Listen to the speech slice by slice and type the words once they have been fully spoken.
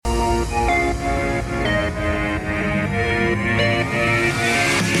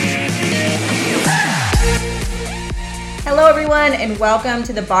everyone, and welcome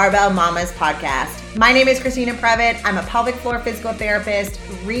to the Barbell Mamas podcast. My name is Christina Previtt. I'm a pelvic floor physical therapist,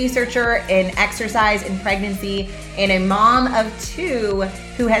 researcher in exercise and pregnancy, and a mom of two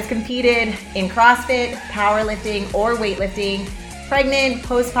who has competed in CrossFit, powerlifting, or weightlifting, pregnant,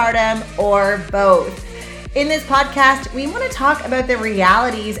 postpartum, or both. In this podcast, we want to talk about the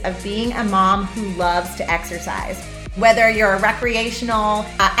realities of being a mom who loves to exercise. Whether you're a recreational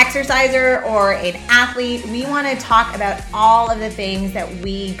exerciser or an athlete, we want to talk about all of the things that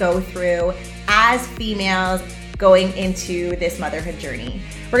we go through as females going into this motherhood journey.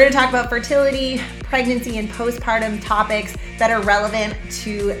 We're going to talk about fertility, pregnancy, and postpartum topics that are relevant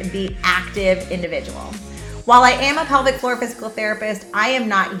to the active individual. While I am a pelvic floor physical therapist, I am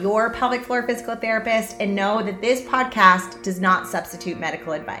not your pelvic floor physical therapist, and know that this podcast does not substitute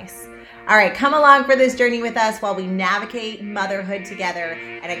medical advice. All right, come along for this journey with us while we navigate motherhood together,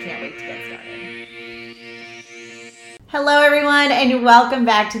 and I can't wait to get started. Hello, everyone, and welcome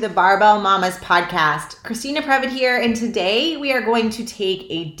back to the Barbell Mamas podcast. Christina Previtt here, and today we are going to take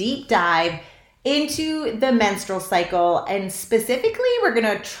a deep dive into the menstrual cycle, and specifically, we're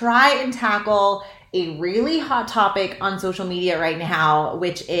going to try and tackle a really hot topic on social media right now,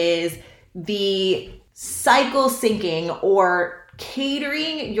 which is the cycle syncing or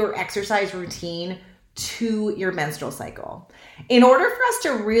catering your exercise routine to your menstrual cycle. In order for us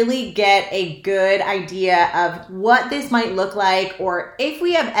to really get a good idea of what this might look like, or if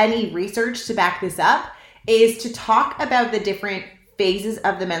we have any research to back this up, is to talk about the different phases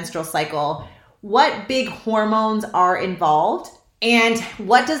of the menstrual cycle, what big hormones are involved, and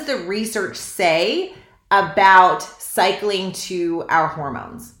what does the research say about cycling to our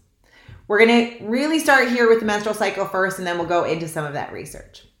hormones. We're going to really start here with the menstrual cycle first, and then we'll go into some of that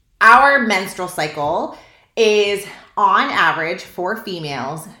research. Our menstrual cycle is, on average, for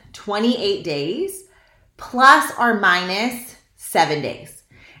females, 28 days plus or minus 7 days.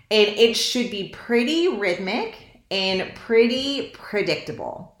 And it should be pretty rhythmic and pretty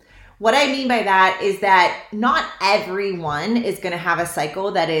predictable. What I mean by that is that not everyone is going to have a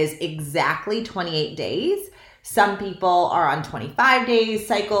cycle that is exactly 28 days. Some people are on 25 days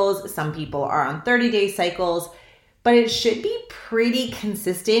cycles, some people are on 30-day cycles, but it should be pretty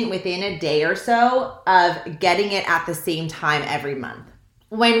consistent within a day or so of getting it at the same time every month.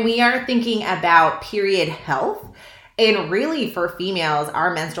 When we are thinking about period health, and really for females,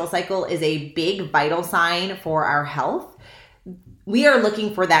 our menstrual cycle is a big vital sign for our health. We are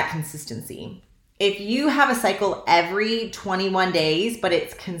looking for that consistency. If you have a cycle every 21 days, but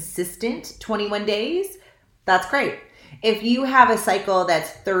it's consistent 21 days, that's great. If you have a cycle that's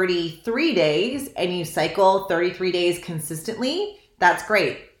 33 days and you cycle 33 days consistently, that's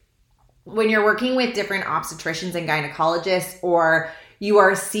great. When you're working with different obstetricians and gynecologists, or you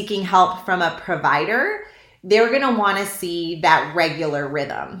are seeking help from a provider, they're going to want to see that regular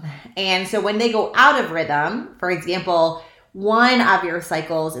rhythm. And so when they go out of rhythm, for example, one of your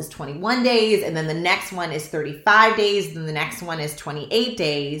cycles is 21 days, and then the next one is 35 days, and the next one is 28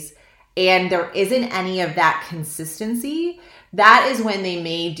 days, and there isn't any of that consistency, that is when they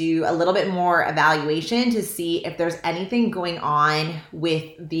may do a little bit more evaluation to see if there's anything going on with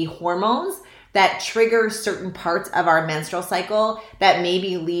the hormones that trigger certain parts of our menstrual cycle that may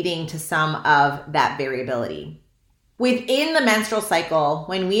be leading to some of that variability. Within the menstrual cycle,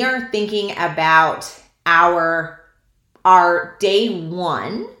 when we are thinking about our day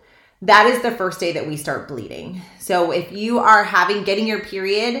one, that is the first day that we start bleeding. So if you are getting your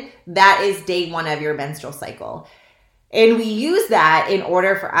period, that is day one of your menstrual cycle. And we use that in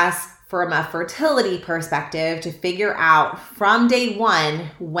order for us, from a fertility perspective, to figure out from day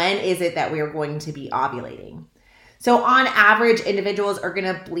one, when is it that we are going to be ovulating. So on average, individuals are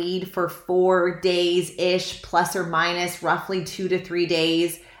going to bleed for 4 days-ish, plus or minus roughly 2 to 3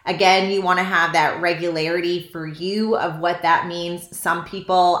 days. Again, you want to have that regularity for you of what that means. Some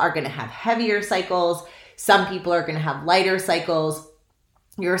people are going to have heavier cycles. Some people are going to have lighter cycles.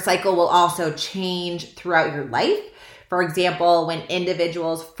 Your cycle will also change throughout your life. For example, when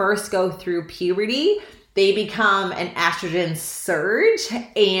individuals first go through puberty, they become an estrogen surge,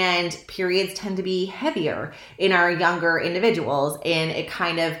 and periods tend to be heavier in our younger individuals, and it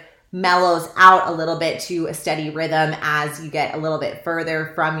kind of mellows out a little bit to a steady rhythm as you get a little bit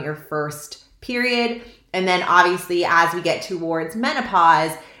further from your first period. And then obviously as we get towards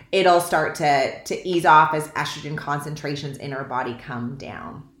menopause, it'll start to ease off as estrogen concentrations in our body come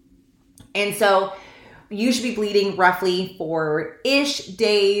down. And so you should be bleeding roughly 4-ish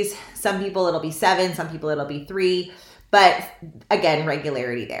days. Some people it'll be 7, some people it'll be 3, but again,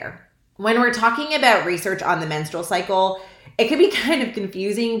 regularity there. When we're talking about research on the menstrual cycle, it can be kind of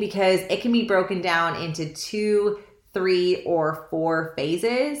confusing because it can be broken down into 2 3 or 4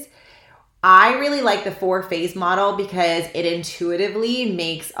 phases. I really like the 4-phase model because it intuitively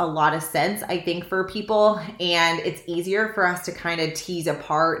makes a lot of sense, I think, for people, and it's easier for us to kind of tease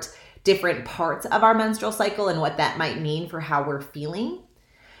apart different parts of our menstrual cycle and what that might mean for how we're feeling.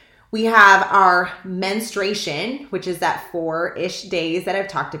 We have our menstruation, which is that 4-ish days that I've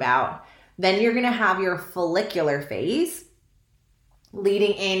talked about. Then you're going to have your follicular phase,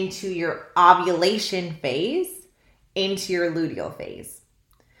 leading into your ovulation phase, into your luteal phase.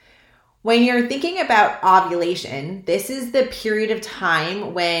 When you're thinking about ovulation, this is the period of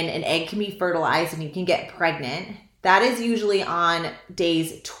time when an egg can be fertilized and you can get pregnant. That is usually on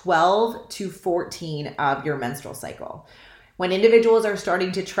days 12 to 14 of your menstrual cycle. When individuals are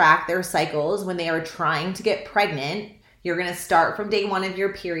starting to track their cycles, when they are trying to get pregnant, you're going to start from day 1 of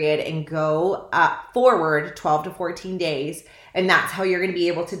your period and go forward 12 to 14 days. And that's how you're going to be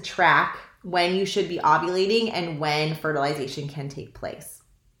able to track when you should be ovulating and when fertilization can take place.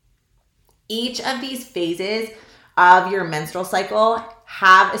 Each of these phases of your menstrual cycle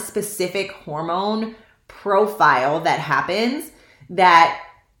have a specific hormone profile that happens that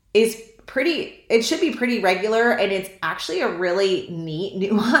is it should be pretty regular, and it's actually a really neat,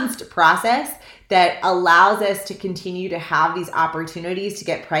 nuanced process that allows us to continue to have these opportunities to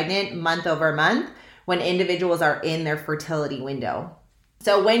get pregnant month over month when individuals are in their fertility window.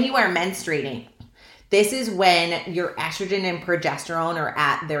 So when you are menstruating, this is when your estrogen and progesterone are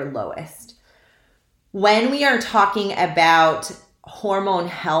at their lowest. When we are talking about hormone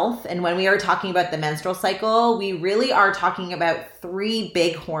health and when we are talking about the menstrual cycle, we really are talking about 3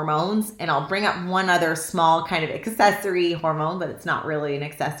 big hormones. And I'll bring up one other small kind of accessory hormone, but it's not really an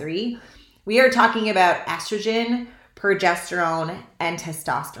accessory. We are talking about estrogen, progesterone, and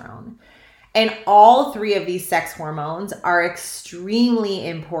testosterone. And all 3 of these sex hormones are extremely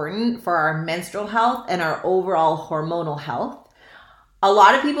important for our menstrual health and our overall hormonal health. A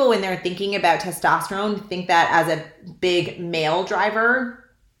lot of people, when they're thinking about testosterone, think that as a big male driver,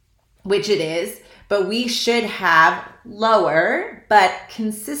 which it is, but we should have lower but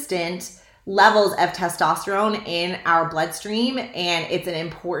consistent levels of testosterone in our bloodstream, and it's an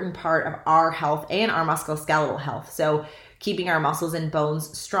important part of our health and our musculoskeletal health. So keeping our muscles and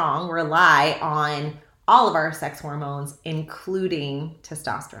bones strong rely on all of our sex hormones, including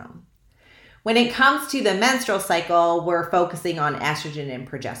testosterone. When it comes to the menstrual cycle, we're focusing on estrogen and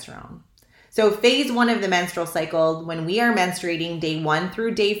progesterone. So phase 1 of the menstrual cycle, when we are menstruating day 1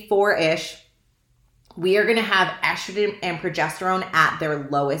 through day 4-ish, we are going to have estrogen and progesterone at their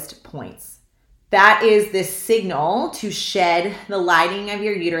lowest points. That is the signal to shed the lining of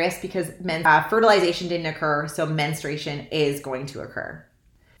your uterus because fertilization didn't occur, so menstruation is going to occur.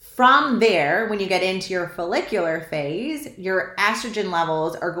 From there, when you get into your follicular phase, your estrogen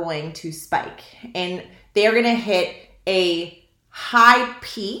levels are going to spike and they're going to hit a high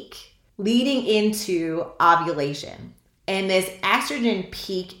peak leading into ovulation. And this estrogen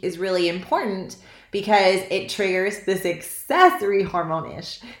peak is really important because it triggers this accessory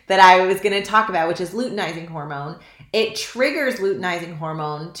hormone-ish that I was going to talk about, which is luteinizing hormone. It triggers luteinizing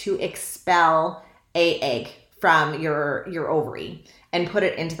hormone to expel an egg from your ovary and put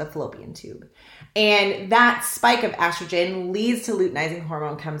it into the fallopian tube. And that spike of estrogen leads to luteinizing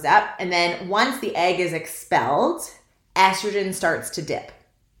hormone comes up. And then once the egg is expelled, estrogen starts to dip.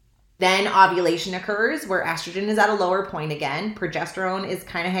 Then ovulation occurs where estrogen is at a lower point again. Progesterone is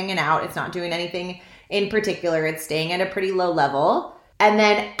kind of hanging out. It's not doing anything in particular. It's staying at a pretty low level. And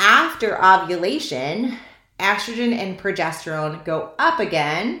then after ovulation, estrogen and progesterone go up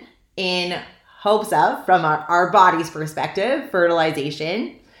again in hopes of, from our body's perspective,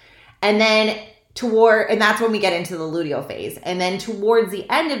 fertilization. And that's when we get into the luteal phase. And then towards the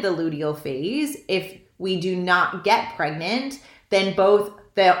end of the luteal phase, if we do not get pregnant, then both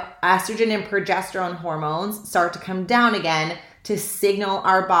the estrogen and progesterone hormones start to come down again to signal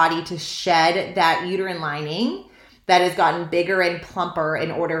our body to shed that uterine lining that has gotten bigger and plumper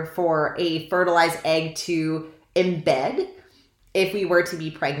in order for a fertilized egg to embed if we were to be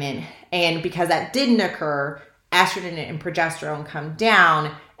pregnant. And because that didn't occur, estrogen and progesterone come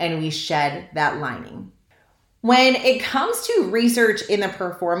down and we shed that lining. When it comes to research in the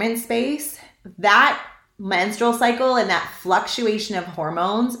performance space, that menstrual cycle and that fluctuation of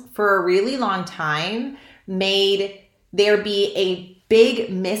hormones for a really long time made there be a big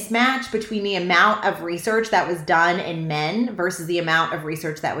mismatch between the amount of research that was done in men versus the amount of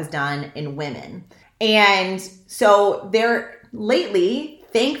research that was done in women. And so there lately,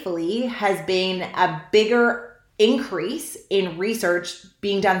 thankfully, has been a bigger increase in research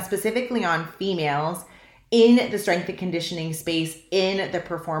being done specifically on females in the strength and conditioning space, in the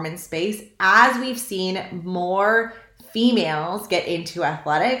performance space, as we've seen more females get into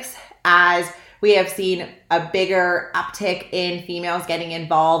athletics, as we have seen a bigger uptick in females getting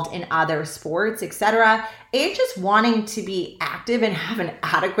involved in other sports, etc., and just wanting to be active and have an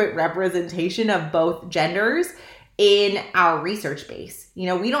adequate representation of both genders in our research base.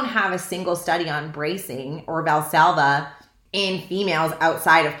 We don't have a single study on bracing or Valsalva in females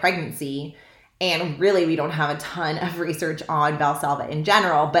outside of pregnancy. And really, we don't have a ton of research on Valsalva in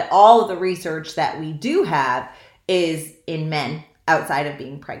general, but all of the research that we do have is in men outside of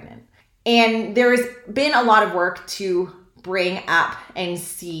being pregnant. And there's been a lot of work to bring up and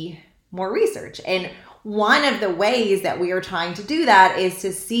see more research. And one of the ways that we are trying to do that is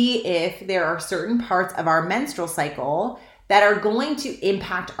to see if there are certain parts of our menstrual cycle that are going to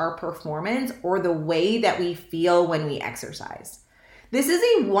impact our performance or the way that we feel when we exercise. This is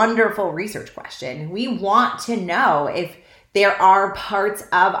a wonderful research question. We want to know if there are parts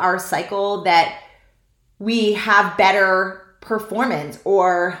of our cycle that we have better performance,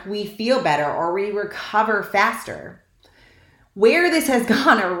 or we feel better, or we recover faster. Where this has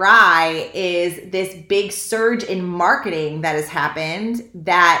gone awry is this big surge in marketing that has happened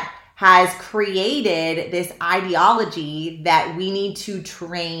that has created this ideology that we need to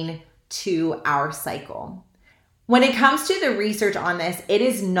train to our cycle. When it comes to the research on this, it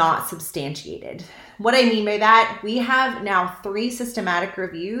is not substantiated. What I mean by that, we have now 3 systematic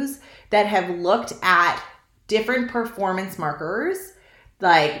reviews that have looked at different performance markers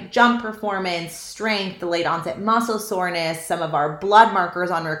like jump performance, strength, delayed onset muscle soreness, some of our blood markers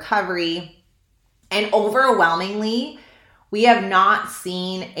on recovery. And overwhelmingly, we have not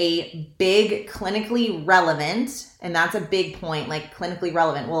seen a big clinically relevant, and that's a big point, like clinically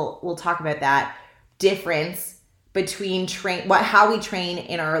relevant, we'll talk about that, difference between how we train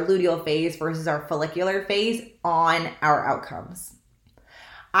in our luteal phase versus our follicular phase on our outcomes.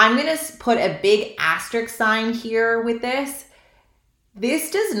 I'm going to put a big asterisk sign here with this.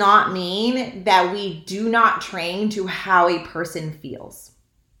 This does not mean that we do not train to how a person feels.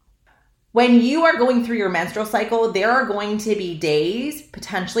 When you are going through your menstrual cycle, there are going to be days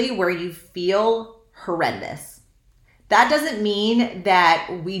potentially where you feel horrendous. That doesn't mean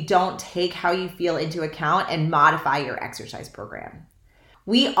that we don't take how you feel into account and modify your exercise program.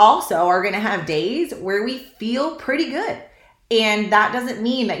 We also are going to have days where we feel pretty good. And that doesn't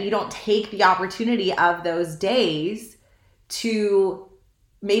mean that you don't take the opportunity of those days to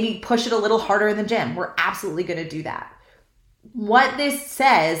maybe push it a little harder in the gym. We're absolutely going to do that. What this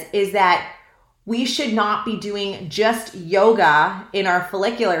says is that we should not be doing just yoga in our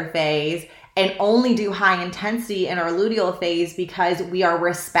follicular phase and only do high intensity in our luteal phase because we are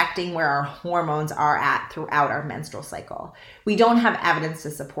respecting where our hormones are at throughout our menstrual cycle. We don't have evidence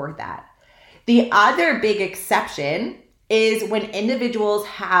to support that. The other big exception is when individuals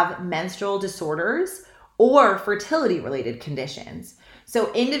have menstrual disorders or fertility-related conditions.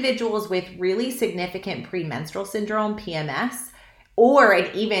 So individuals with really significant premenstrual syndrome, PMS, or an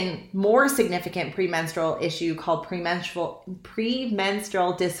even more significant premenstrual issue called premenstrual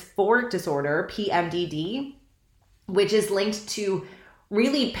dysphoric disorder, PMDD, which is linked to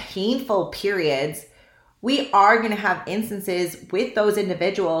really painful periods, we are going to have instances with those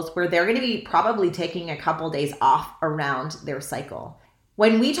individuals where they're going to be probably taking a couple days off around their cycle.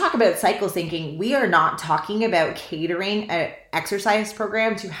 When we talk about cycle syncing, we are not talking about catering an exercise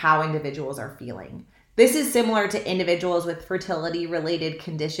program to how individuals are feeling. This is similar to individuals with fertility-related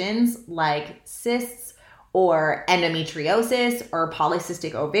conditions like cysts or endometriosis or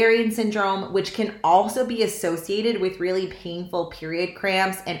polycystic ovarian syndrome, which can also be associated with really painful period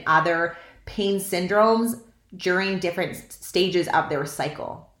cramps and other pain syndromes during different stages of their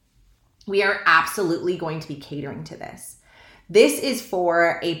cycle. We are absolutely going to be catering to this. This is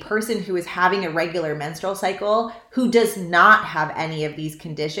for a person who is having a regular menstrual cycle who does not have any of these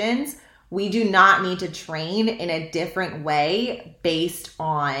conditions. We do not need to train in a different way based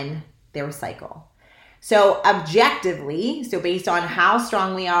on their cycle. So objectively, based on how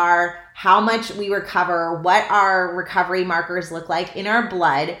strong we are, how much we recover, what our recovery markers look like in our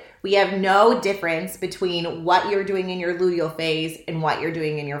blood, we have no difference between what you're doing in your luteal phase and what you're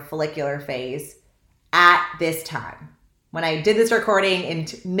doing in your follicular phase at this time. When I did this recording in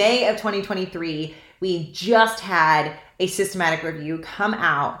May of 2023, we just had a systematic review come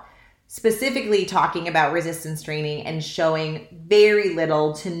out specifically talking about resistance training and showing very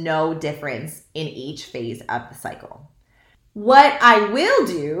little to no difference in each phase of the cycle. What I will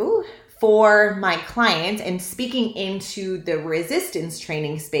do for my clients, and speaking into the resistance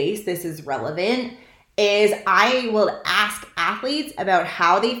training space, this is relevant, is I will ask athletes about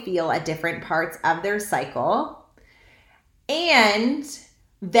how they feel at different parts of their cycle. And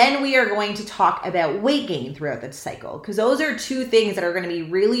then we are going to talk about weight gain throughout the cycle, because those are two things that are going to be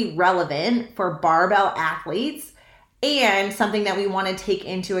really relevant for barbell athletes and something that we want to take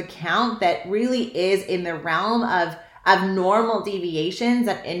into account that really is in the realm of normal deviations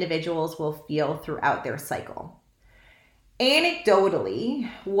that individuals will feel throughout their cycle. Anecdotally,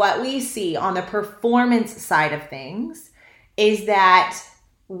 what we see on the performance side of things is that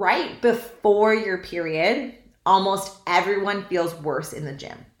right before your period, almost everyone feels worse in the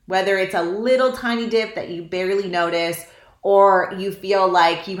gym. Whether it's a little tiny dip that you barely notice, or you feel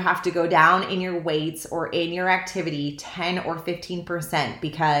like you have to go down in your weights or in your activity 10 or 15%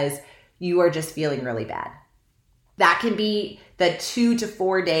 because you are just feeling really bad. That can be the 2 to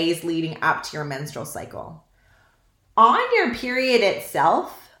 4 days leading up to your menstrual cycle. On your period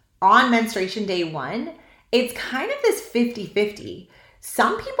itself, on menstruation day 1, it's kind of this 50-50.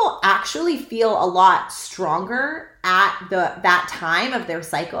 Some people actually feel a lot stronger at that time of their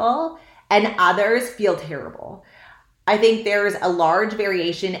cycle, and others feel terrible. I think there's a large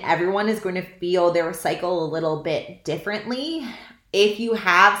variation. Everyone is going to feel their cycle a little bit differently. If you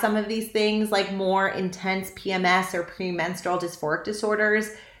have some of these things like more intense PMS or premenstrual dysphoric disorders,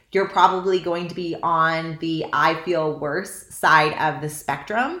 you're probably going to be on the I feel worse side of the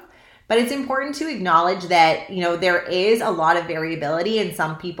spectrum. But it's important to acknowledge that, there is a lot of variability, and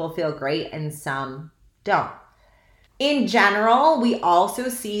some people feel great and some don't. In general, we also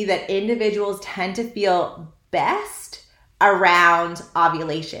see that individuals tend to feel best around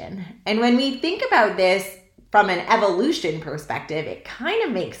ovulation. And when we think about this from an evolution perspective, it kind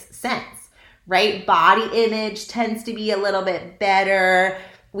of makes sense, right? Body image tends to be a little bit better.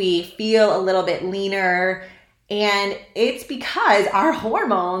 We feel a little bit leaner. And it's because our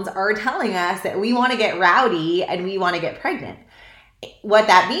hormones are telling us that we want to get rowdy and we want to get pregnant. What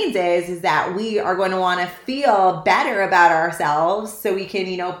that means is that we are going to want to feel better about ourselves so we can,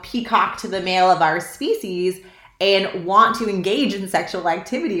 peacock to the male of our species and want to engage in sexual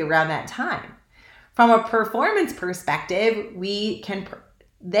activity around that time. From a performance perspective, we can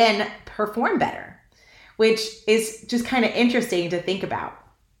then perform better, which is just kind of interesting to think about.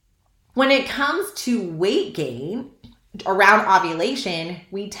 When it comes to weight gain around ovulation,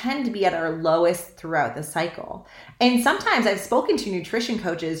 we tend to be at our lowest throughout the cycle. And sometimes I've spoken to nutrition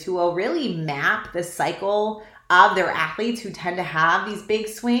coaches who will really map the cycle of their athletes who tend to have these big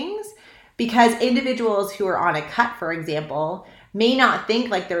swings, because individuals who are on a cut, for example, may not think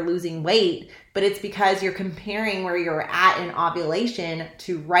like they're losing weight, but it's because you're comparing where you're at in ovulation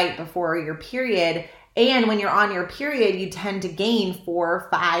to right before your period. And when you're on your period, you tend to gain 4 or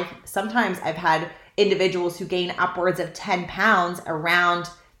 5. Sometimes I've had individuals who gain upwards of 10 pounds around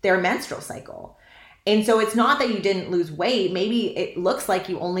their menstrual cycle. And so it's not that you didn't lose weight. Maybe it looks like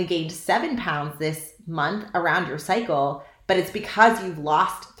you only gained 7 pounds this month around your cycle, but it's because you've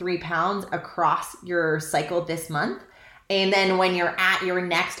lost 3 pounds across your cycle this month. And then when you're at your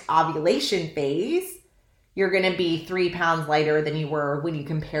next ovulation phase, you're going to be 3 pounds lighter than you were when you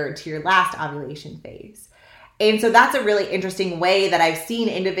compare it to your last ovulation phase. And so that's a really interesting way that I've seen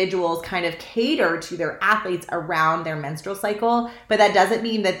individuals kind of cater to their athletes around their menstrual cycle, but that doesn't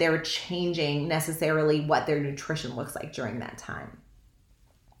mean that they're changing necessarily what their nutrition looks like during that time.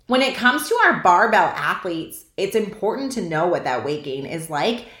 When it comes to our barbell athletes, it's important to know what that weight gain is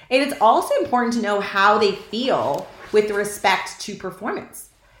like, and it's also important to know how they feel with respect to performance.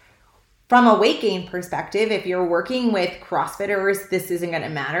 From a weight gain perspective, if you're working with CrossFitters, this isn't going to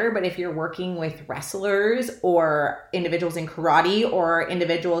matter. But if you're working with wrestlers or individuals in karate or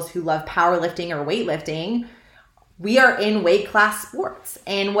individuals who love powerlifting or weightlifting, we are in weight class sports.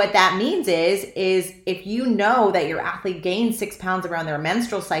 And what that means is if you know that your athlete gains 6 pounds around their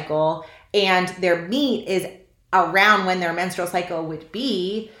menstrual cycle and their meet is around when their menstrual cycle would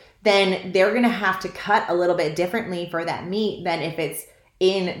be, then they're going to have to cut a little bit differently for that meet than if it's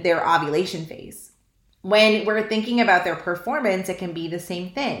in their ovulation phase. When we're thinking about their performance, it can be the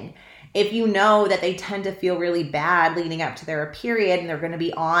same thing. If you know that they tend to feel really bad leading up to their period and they're going to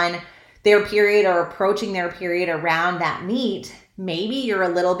be on their period or approaching their period around that meet, maybe you're a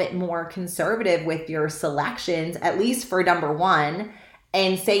little bit more conservative with your selections, at least for number 1,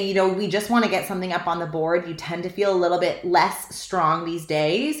 and say, we just want to get something up on the board. You tend to feel a little bit less strong these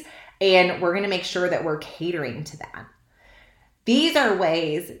days, and we're going to make sure that we're catering to that. These are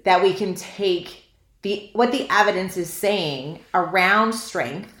ways that we can take what the evidence is saying around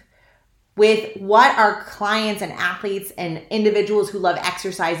strength with what our clients and athletes and individuals who love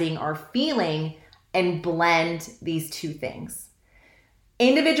exercising are feeling and blend these two things.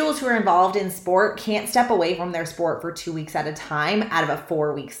 Individuals who are involved in sport can't step away from their sport for 2 weeks at a time out of a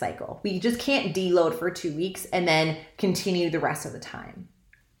 4-week cycle. We just can't deload for 2 weeks and then continue the rest of the time.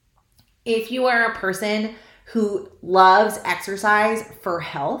 If you are a person who loves exercise for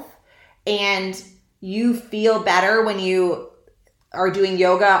health and you feel better when you are doing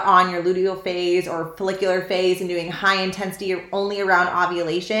yoga on your luteal phase or follicular phase and doing high intensity only around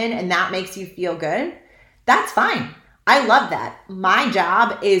ovulation, and that makes you feel good, that's fine. I love that. My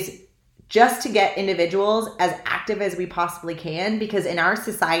job is just to get individuals as active as we possibly can, because in our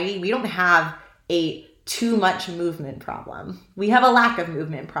society, we don't have a too much movement problem. We have a lack of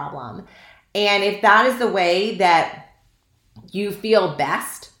movement problem. And if that is the way that you feel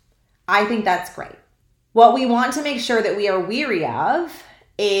best, I think that's great. What we want to make sure that we are weary of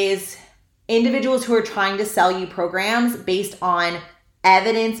is individuals who are trying to sell you programs based on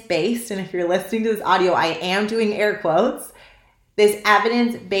evidence-based, and if you're listening to this audio, I am doing air quotes, this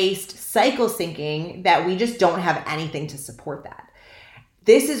evidence-based cycle syncing that we just don't have anything to support that.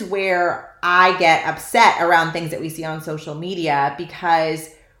 This is where I get upset around things that we see on social media, because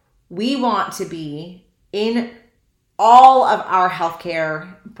we want to be in all of our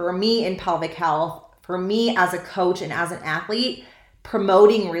healthcare, for me in pelvic health, for me as a coach and as an athlete,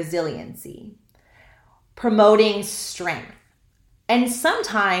 promoting resiliency, promoting strength. And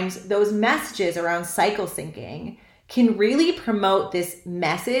sometimes those messages around cycle syncing can really promote this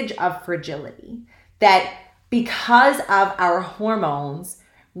message of fragility, that because of our hormones,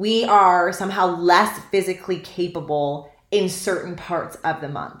 we are somehow less physically capable in certain parts of the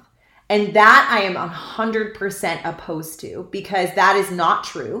month. And that I am 100% opposed to, because that is not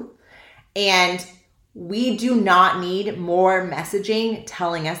true. And we do not need more messaging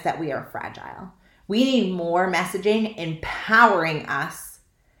telling us that we are fragile. We need more messaging empowering us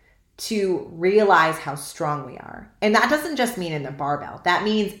to realize how strong we are. And that doesn't just mean in the barbell. That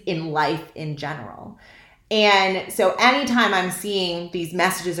means in life in general. And so anytime I'm seeing these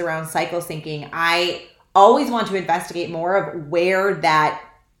messages around cycle syncing, I always want to investigate more of where that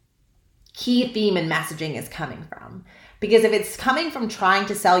key theme and messaging is coming from. Because if it's coming from trying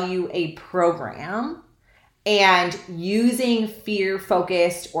to sell you a program and using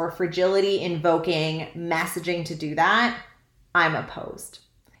fear-focused or fragility-invoking messaging to do that, I'm opposed.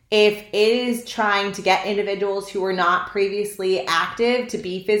 If it is trying to get individuals who were not previously active to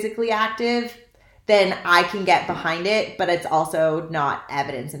be physically active, then I can get behind it, but it's also not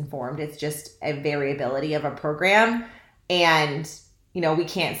evidence-informed. It's just a variability of a program. And we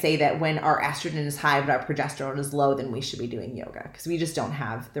can't say that when our estrogen is high but our progesterone is low, then we should be doing yoga, because we just don't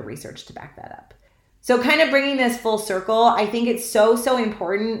have the research to back that up. So kind of bringing this full circle, I think it's so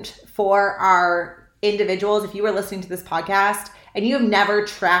important for our individuals, if you were listening to this podcast and you have never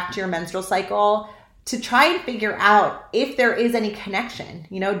tracked your menstrual cycle, to try and figure out if there is any connection.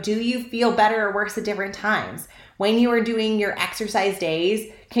 Do you feel better or worse at different times? When you are doing your exercise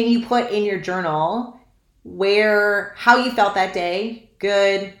days, can you put in your journal how you felt that day?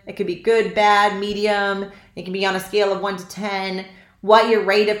 Good. It could be good, bad, medium. It can be on a scale of 1 to 10. What your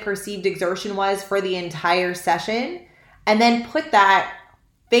rate of perceived exertion was for the entire session. And then put that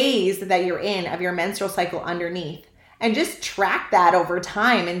phase that you're in of your menstrual cycle underneath. And just track that over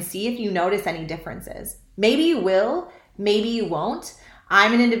time and see if you notice any differences. Maybe you will, maybe you won't.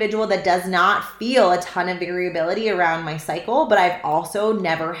 I'm an individual that does not feel a ton of variability around my cycle, but I've also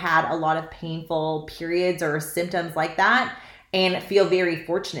never had a lot of painful periods or symptoms like that, and feel very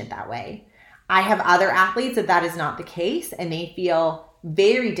fortunate that way. I have other athletes that is not the case, and they feel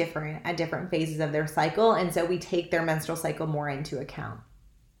very different at different phases of their cycle, and so we take their menstrual cycle more into account.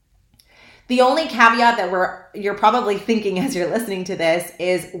 The only caveat that you're probably thinking as you're listening to this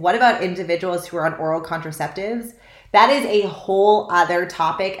is, what about individuals who are on oral contraceptives? That is a whole other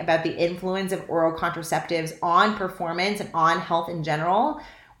topic about the influence of oral contraceptives on performance and on health in general.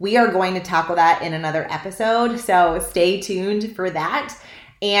 We are going to tackle that in another episode, so stay tuned for that.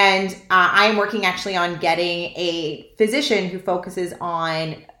 And I'm working actually on getting a physician who focuses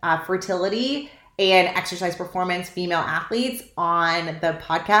on fertility and exercise performance, female athletes, on the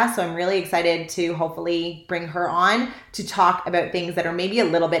podcast. So I'm really excited to hopefully bring her on to talk about things that are maybe a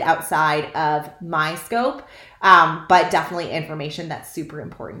little bit outside of my scope, but definitely information that's super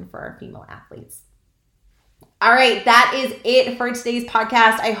important for our female athletes. All right, that is it for today's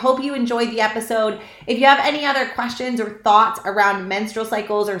podcast. I hope you enjoyed the episode. If you have any other questions or thoughts around menstrual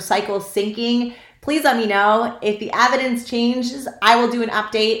cycles or cycle syncing, please let me know. If the evidence changes, I will do an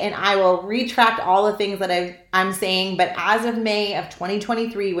update and I will retract all the things that I'm saying. But as of May of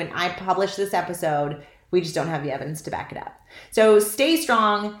 2023, when I publish this episode, we just don't have the evidence to back it up. So stay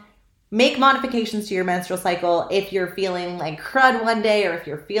strong. Make modifications to your menstrual cycle if you're feeling like crud one day or if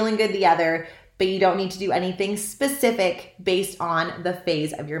you're feeling good the other, but you don't need to do anything specific based on the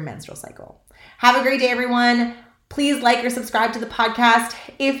phase of your menstrual cycle. Have a great day, everyone. Please like or subscribe to the podcast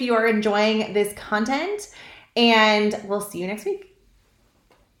if you are enjoying this content, and we'll see you next week.